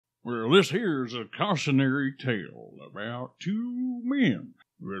Well, this here's a cautionary tale about two men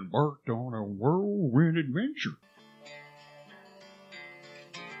who embarked on a whirlwind adventure.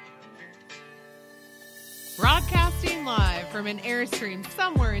 Broadcasting live from an Airstream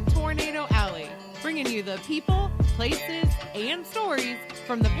somewhere in Tornado Alley, bringing you the people, places, and stories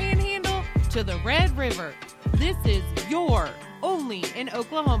from the Panhandle to the Red River. This is your Only in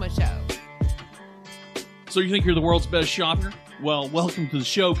Oklahoma show. So you think you're the world's best shopper? Well, welcome to the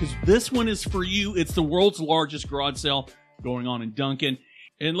show, because this one is for you. It's the world's largest garage sale going on in Duncan.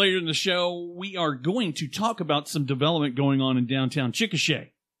 And later in the show, we are going to talk about some development going on in downtown Chickasha.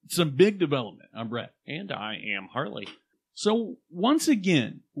 Some big development. I'm Brett. And I am Harley. So once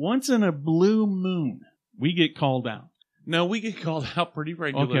again, once in a blue moon, we get called out. No, we get called out pretty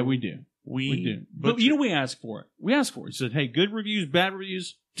regularly. Okay, we do. We do. But you know, we ask for it. We ask for it. We said, hey, good reviews, bad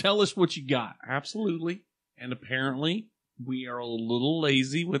reviews, tell us what you got. Absolutely. And apparently, we are a little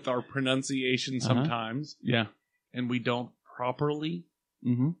lazy with our pronunciation sometimes. Yeah. And we don't properly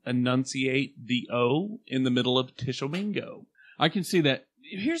enunciate the O in the middle of Tishomingo. I can see that.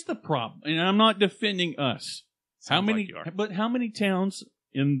 Here's the problem, and I'm not defending us. Sounds like you are. But how many towns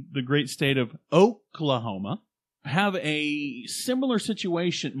in the great state of Oklahoma have a similar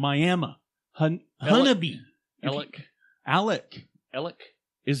situation? Miami, Honeybee, Alec.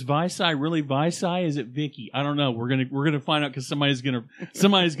 Is Vicey really Vicey? Is it Vicky? I don't know. We're gonna find out, because somebody's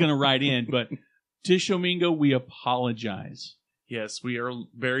gonna write in. But Tishomingo, we apologize. Yes, we are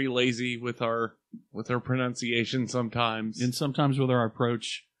very lazy with our pronunciation sometimes, and sometimes with our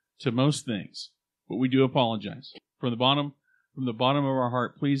approach to most things. But we do apologize from the bottom of our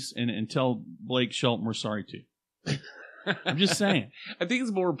heart. Please, and tell Blake Shelton we're sorry too. I'm just saying. I think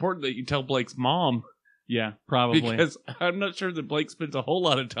it's more important that you tell Blake's mom. Yeah, probably. Because I'm not sure that Blake spends a whole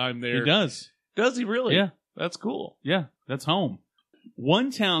lot of time there. He does. Does he really? Yeah. That's cool. Yeah, that's home.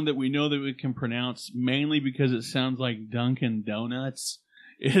 One town that we know that we can pronounce, mainly because it sounds like Dunkin' Donuts,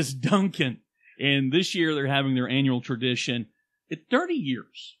 is Duncan. And this year they're having their annual tradition. It's 30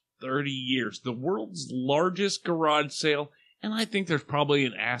 years. 30 years. The world's largest garage sale. And I think there's probably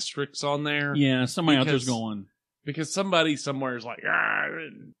an asterisk on there. Yeah, somebody out there's going. Because somebody somewhere is like,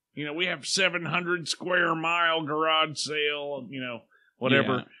 we have 700 square mile garage sale,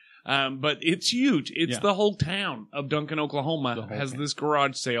 whatever. Yeah. But it's huge. It's the whole town of Duncan, Oklahoma has this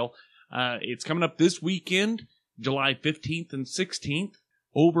garage sale. It's coming up this weekend, July 15th and 16th.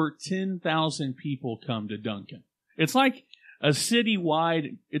 Over 10,000 people come to Duncan. It's like a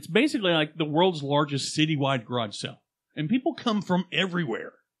citywide, it's basically like the world's largest citywide garage sale. And people come from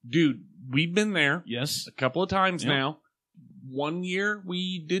everywhere. Dude, we've been there. Yes. A couple of times now. One year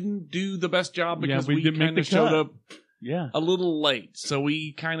we didn't do the best job because we kind of showed up a little late. So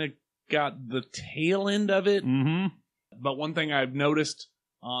we kind of got the tail end of it. Mm-hmm. But one thing I've noticed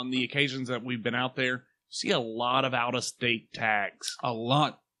on the occasions that we've been out there, see a lot of out-of-state tags. A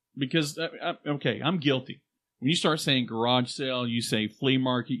lot. Because, I'm guilty. When you start saying garage sale, you say flea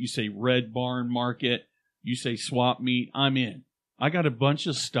market, you say red barn market, you say swap meet, I'm in. I got a bunch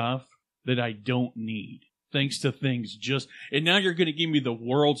of stuff that I don't need. Thanks to things and now you're going to give me the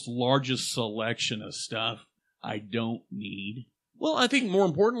world's largest selection of stuff I don't need. Well, I think more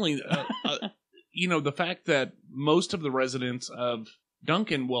importantly, the fact that most of the residents of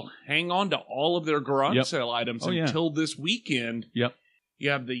Duncan will hang on to all of their garage sale items until this weekend. Yep. You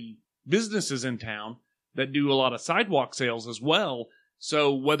have the businesses in town that do a lot of sidewalk sales as well.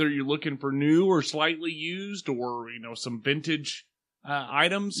 So whether you're looking for new or slightly used or, some vintage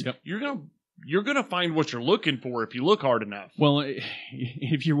items, you're going to find what you're looking for if you look hard enough. Well,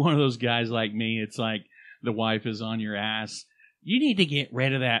 if you're one of those guys like me, it's like the wife is on your ass. You need to get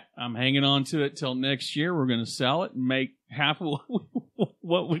rid of that. I'm hanging on to it till next year. We're going to sell it and make half of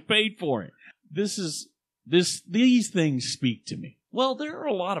what we paid for it. These things speak to me. Well, there are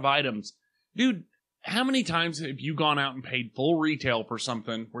a lot of items. Dude, how many times have you gone out and paid full retail for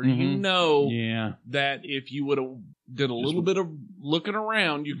something where that if you would have did a little bit of looking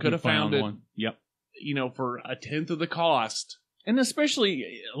around, you could have found it. One. Yep. For a tenth of the cost. And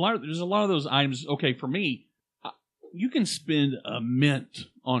especially there's a lot of those items. Okay, for me, you can spend a mint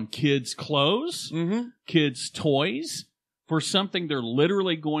on kids' clothes, kids' toys for something they're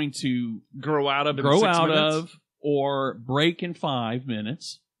literally going to grow out of or break in 5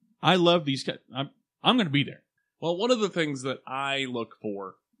 minutes. I love these guys. I'm going to be there. Well, one of the things that I look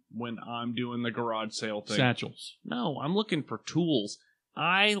for when I'm doing the garage sale thing. Satchels. No, I'm looking for tools.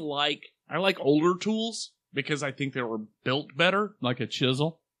 I like older tools because I think they were built better. Like a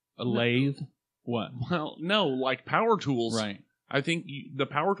chisel, a lathe. What? Well, no, like power tools. Right. I think the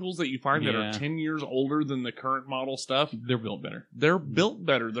power tools that you find that are 10 years older than the current model stuff, they're built better. They're built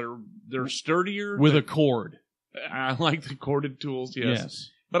better. They're sturdier. With a cord. I like the corded tools, yes.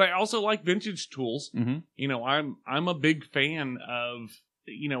 But I also like vintage tools. Mm-hmm. You know, I'm a big fan of,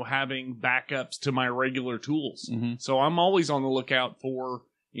 you know, having backups to my regular tools. Mm-hmm. So I'm always on the lookout for,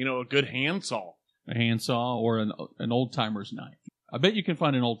 you know, a good handsaw. A handsaw or an old-timer's knife. I bet you can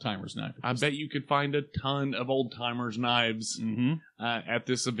find an old-timer's knife. I bet you could find a ton of old-timers' knives at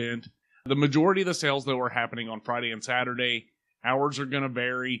this event. The majority of the sales, though, are happening on Friday and Saturday. Hours are going to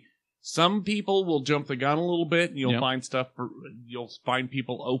vary. Some people will jump the gun a little bit, and you'll find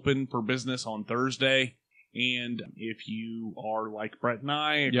people open for business on Thursday. And if you are like Brett and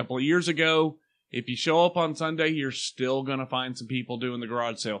I a couple of years ago, if you show up on Sunday, you're still going to find some people doing the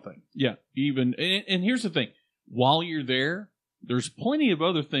garage sale thing. Yeah, and here's the thing. While you're there, there's plenty of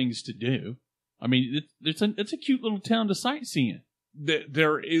other things to do. I mean, it's a cute little town to sightsee in.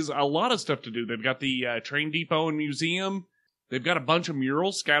 There is a lot of stuff to do. They've got the train depot and museum. They've got a bunch of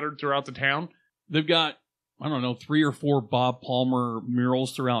murals scattered throughout the town. They've got, 3 or 4 Bob Palmer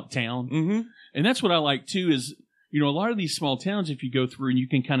murals throughout town. Mm-hmm. And that's what I like, too, is, a lot of these small towns, if you go through and you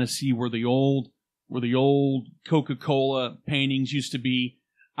can kind of see where the old Coca-Cola paintings used to be.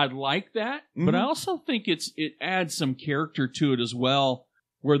 I like that, but I also think it adds some character to it as well,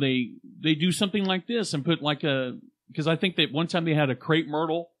 where they do something like this and put because I think that one time they had a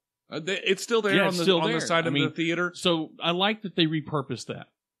Crapemyrtle. It's still there on the side of the theater. So I like that they repurposed that.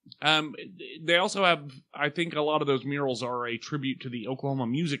 They also have, I think a lot of those murals are a tribute to the Oklahoma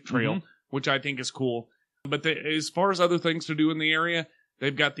Music Trail, which I think is cool. But as far as other things to do in the area,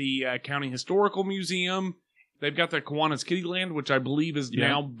 they've got the County Historical Museum. They've got the Kiwanis Kittyland, which I believe is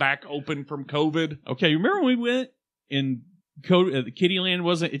now back open from COVID. Okay, remember when we went in the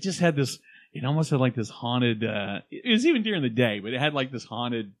Kittyland? It just had this, it almost had like this haunted, it was even during the day, but it had like this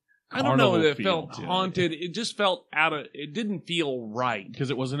haunted I don't know if it felt haunted. It just felt it didn't feel right. Because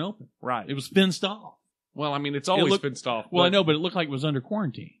it wasn't open. Right. It was fenced off. Well, I mean, it's always fenced off. Well, I know, but it looked like it was under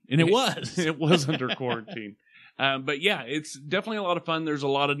quarantine. And it was. It was under quarantine. But yeah, it's definitely a lot of fun. There's a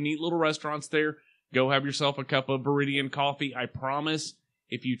lot of neat little restaurants there. Go have yourself a cup of Viridian coffee. I promise,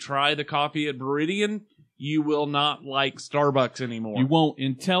 if you try the coffee at Viridian, you will not like Starbucks anymore. You won't.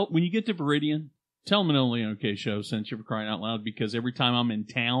 And when you get to Viridian, tell them an OnlyinOKShow sent you for crying out loud, because every time I'm in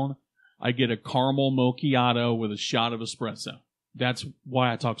town, I get a caramel macchiato with a shot of espresso. That's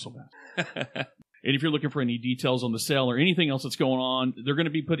why I talk so fast. And if you're looking for any details on the sale or anything else that's going on, they're going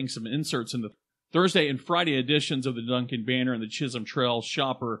to be putting some inserts in the Thursday and Friday editions of the Duncan Banner and the Chisholm Trail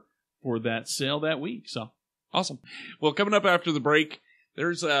Shopper for that sale that week. So awesome. Well, coming up after the break,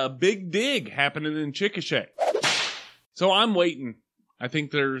 there's a big dig happening in Chickasha. So I'm waiting. I think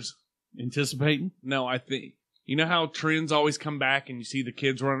there's anticipating. No, I think, you know how trends always come back and you see the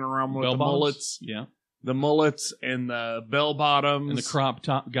kids running around with the mullets? Yeah. The mullets and the bell bottoms. And the crop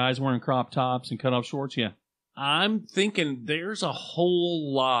top, guys wearing crop tops and cut off shorts. Yeah. I'm thinking there's a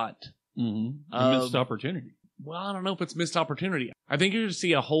whole lot of missed opportunity. Well, I don't know if it's missed opportunity. I think you're going to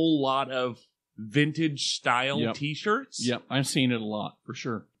see a whole lot of vintage style t-shirts. Yep, I've seen it a lot, for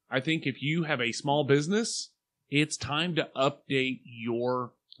sure. I think if you have a small business, it's time to update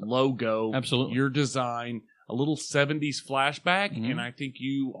your logo. Absolutely. Your design, a little 70s flashback, and I think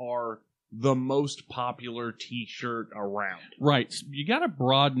you are the most popular t-shirt around. Right. You got to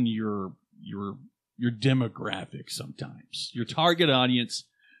broaden your demographic sometimes. Your target audience,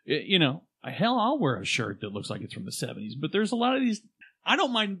 hell, I'll wear a shirt that looks like it's from the 70s, but there's a lot of these. I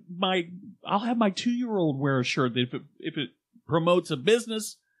don't mind I'll have my 2-year-old wear a shirt that if it promotes a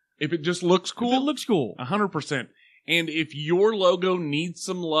business. If it just looks cool. If it looks cool. 100%. And if your logo needs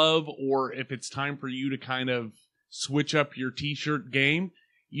some love, or if it's time for you to kind of switch up your t-shirt game,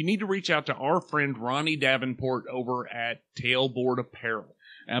 you need to reach out to our friend Ronnie Davenport over at Tailboard Apparel.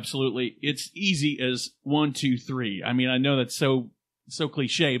 Absolutely. It's easy as 1, 2, 3. I mean, I know that's so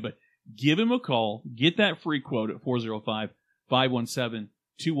cliche, but give him a call. Get that free quote at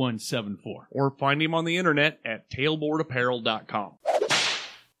 405-517-2174. Or find him on the internet at tailboardapparel.com.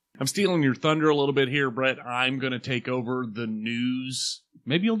 I'm stealing your thunder a little bit here, Brett. I'm going to take over the news.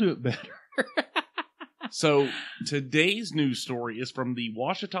 Maybe you'll do it better. So today's news story is from the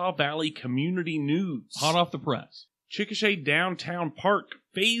Ouachita Valley Community News. Hot off the press. Chickasha Downtown Park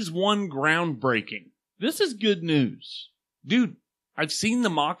Phase 1 groundbreaking. This is good news. Dude, I've seen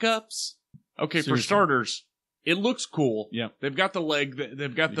the mock-ups. Okay, seriously. For starters, it looks cool. Yeah. They've got the leg.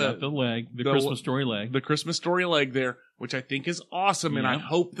 They've got the leg, the Christmas story leg. The Christmas story leg there, which I think is awesome, and I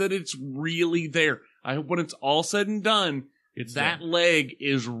hope that it's really there. I hope when it's all said and done, that leg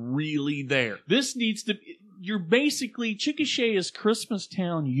is really there. This needs to you're basically Chickasha is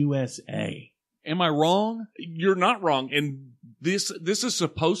Christmastown, USA. Am I wrong? You're not wrong. And this is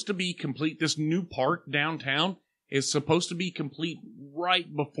supposed to be complete. This new park downtown is supposed to be complete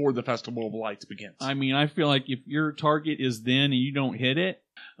right before the Festival of Lights begins. I mean, I feel like if your target is then and you don't hit it,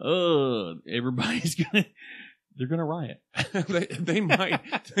 everybody's they're gonna riot. they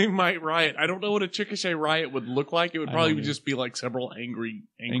might riot. I don't know what a Chickasha riot would look like. It would probably just be like several angry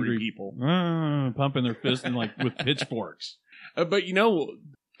people pumping their fists and like with pitchforks. But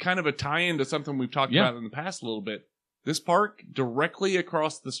kind of a tie-in to something we've talked about in the past a little bit. This park directly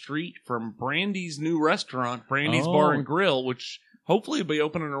across the street from Brandy's new restaurant, Brandy's Bar and Grill, which hopefully will be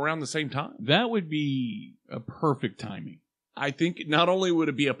opening around the same time. That would be a perfect timing. I think not only would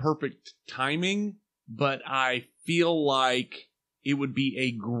it be a perfect timing, but I feel like it would be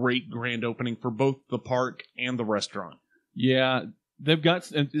a great grand opening for both the park and the restaurant. Yeah, they've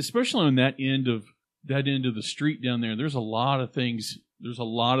got, especially on that end of the street down there. There's a lot of things.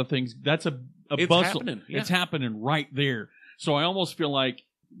 That's it's bustle. Happening. Yeah. It's happening right there. So I almost feel like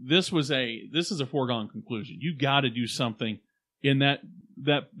this is a foregone conclusion. You got to do something in that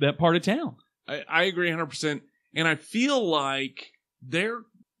part of town. I agree 100%, and I feel like they're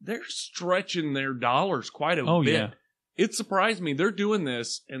stretching their dollars quite a bit. Yeah. It surprised me. They're doing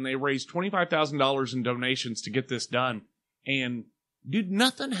this, and they raised $25,000 in donations to get this done. And dude,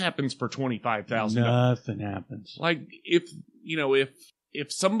 nothing happens for $25,000. Nothing happens. Like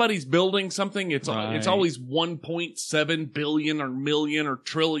if somebody's building something, it's always 1.7 billion or million or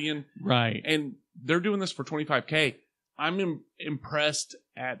trillion. Right. And they're doing this for $25K. I'm impressed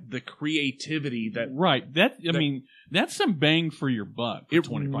at the creativity that. Right. That's some bang for your buck. It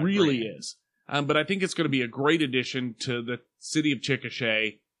really is. But I think it's going to be a great addition to the city of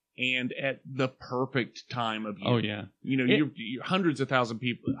Chickasha, and at the perfect time of year. Oh yeah. You're hundreds of thousands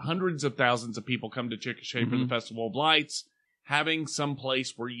of people come to Chickasha for the Festival of Lights. Having some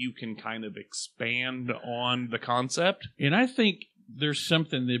place where you can kind of expand on the concept. And I think there's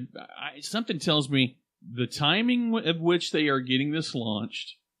something something tells me the timing of which they are getting this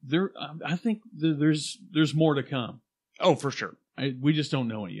launched. I think there's more to come. Oh, for sure. We just don't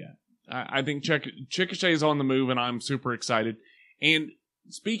know it yet. I think Chickasha is on the move, and I'm super excited. And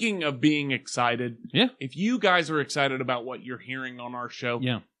speaking of being excited, if you guys are excited about what you're hearing on our show,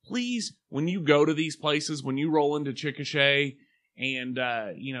 please, when you go to these places, when you roll into Chickasha and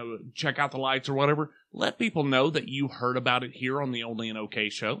check out the lights or whatever, let people know that you heard about it here on the Only in OK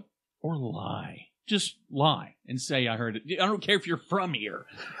show. Or lie. Just lie and say I heard it. I don't care if you're from here.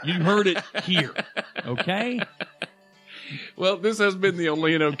 You heard it here. Okay? Well, this has been the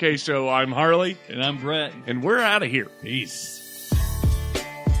Only in OK show. I'm Harley. And I'm Brett. And we're out of here. Peace.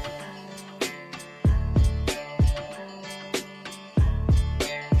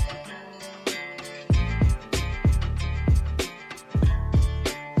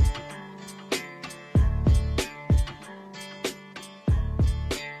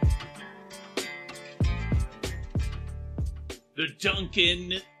 The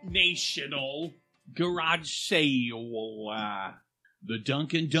Duncan National Garage Sale. The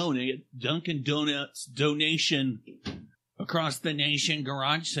Dunkin' Donuts donation across the nation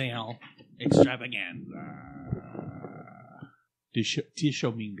garage sale extravaganza.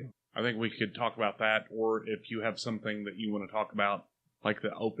 Tishomingo. I think we could talk about that, or if you have something that you want to talk about, like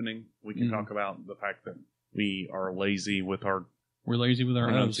the opening, we can talk about the fact that we are lazy with our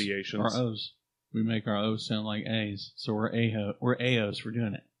pronunciations. Our O's. We make our O's sound like A's, so we're A's for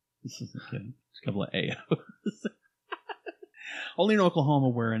doing it. This isn't kidding. It's a couple of A's. Only in Oklahoma,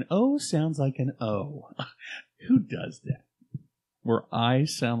 where an O sounds like an O. Who does that? Where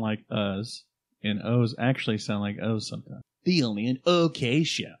I's sound like Us, and O's actually sound like O's sometimes. The Only in OK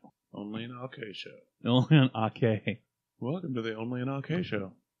show. Only in OK show. Only in OK. Welcome to the Only in OK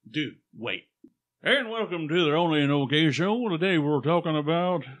show. Dude, wait. And welcome to the Only in OK show. Today we're talking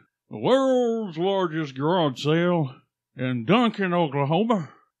about the world's largest garage sale in Duncan, Oklahoma.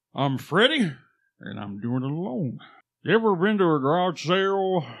 I'm Freddie, and I'm doing it alone. You ever been to a garage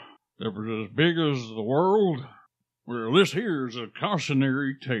sale that was as big as the world? Well, this here's a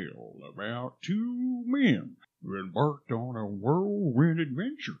cautionary tale about two men who embarked on a whirlwind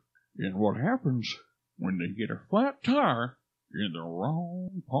adventure and what happens when they get a flat tire in the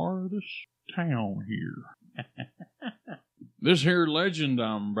wrong part of this town here. This here legend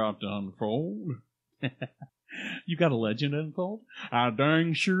I'm about to unfold. You got a legend to unfold? I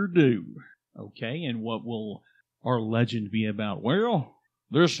dang sure do. Okay, and what will our legend be about? Well,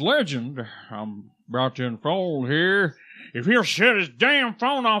 this legend I'm about to unfold here, if he'll shut his damn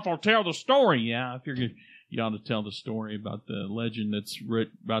phone off, I'll tell the story. Yeah, I figured you ought to tell the story about the legend that's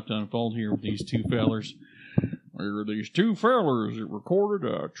about to unfold here with these two fellers. There were these two fellers that recorded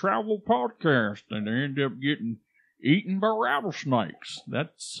a travel podcast, and they ended up getting eaten by rattlesnakes.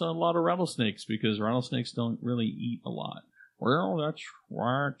 That's a lot of rattlesnakes, because rattlesnakes don't really eat a lot. Well, that's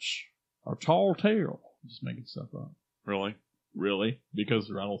why it's a tall tale. Just making stuff up. Really? Really? Because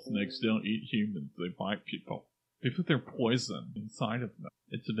rattlesnakes don't eat humans. They bite people. They put their poison inside of them.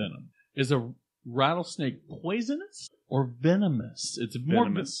 It's venom. Is a rattlesnake poisonous or venomous? It's more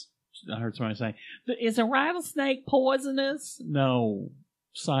Venomous. I heard somebody say, is a rattlesnake poisonous? No.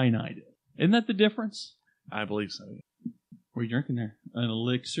 Cyanide. Isn't that the difference? I believe so. What are you drinking there? An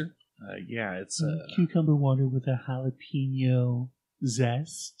elixir? Yeah, it's... cucumber water with a jalapeno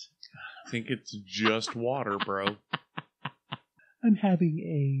zest. I think it's just water, bro. I'm having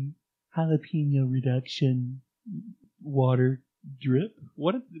a jalapeno reduction water drip.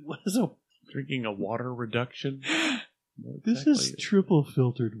 What is a... Drinking a water reduction? This is triple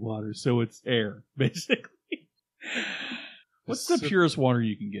filtered water, so it's air, basically. What's the purest water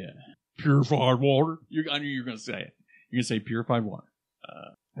you can get? Purified water? I knew you were going to say it. You're going to say purified water.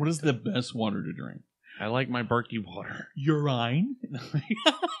 What is the best water to drink? I like my Berkey water. Urine?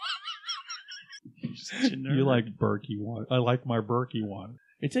 You like Berkey water. I like my Berkey water.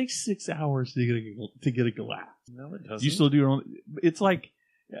 It takes 6 hours to get a glass. No, it doesn't. You still do it on... It's like...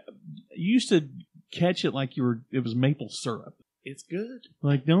 You used to catch it like it was maple syrup. It's good.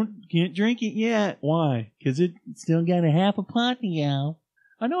 Like, can't drink it yet. Why? Because it still got a half a pot to go.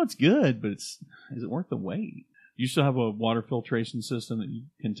 I know it's good, but is it worth the wait? You still have a water filtration system that you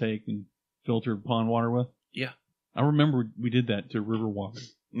can take and filter pond water with? Yeah. I remember we did that to river water.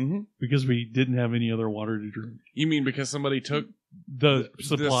 Mm-hmm. Because we didn't have any other water to drink. You mean because somebody took the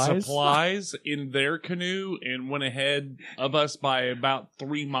supplies in their canoe and went ahead of us by about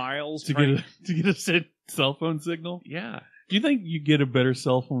 3 miles to get a cell phone signal? Yeah. Do you think you get a better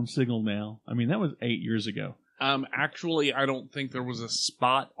cell phone signal now? I mean, that was 8 years ago. Actually, I don't think there was a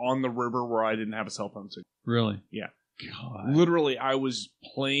spot on the river where I didn't have a cell phone signal. Really? Yeah. God. Literally, I was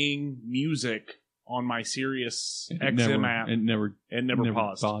playing music on my Sirius XM app. It never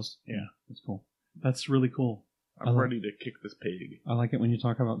paused. Yeah, that's cool. That's really cool. I'm ready to kick this pig. I like it when you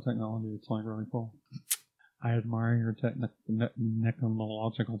talk about technology. It's like really cool. I admire your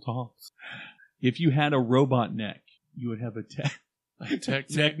technological talks. If you had a robot neck, you would have a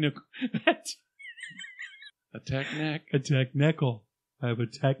technical. A tech neck? A technical. I have a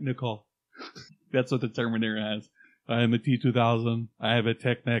technical. That's what the Terminator has. I am a T-2000. I have a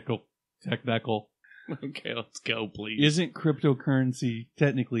technical. Okay, let's go, please. Isn't cryptocurrency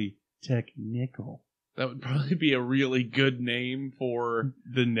technically technical? That would probably be a really good name for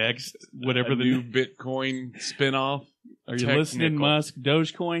the next, whatever the new Bitcoin spinoff. Are you listening, Musk?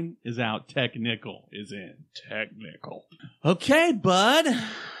 Dogecoin is out. Technical is in. Technical. Okay, bud.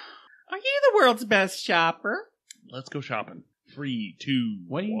 Are you the world's best shopper? Let's go shopping. 3, 2,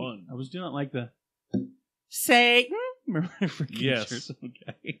 Wait, 1. I was doing it like the Satan. Remember? Yes.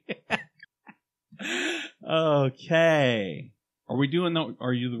 Okay. Okay. Are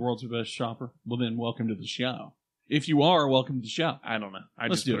you the world's best shopper? Well, then welcome to the show. If you are, welcome to the show. I don't know. I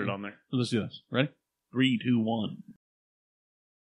Let's just put it on there. Let's do this. Ready? 3, 2, 1.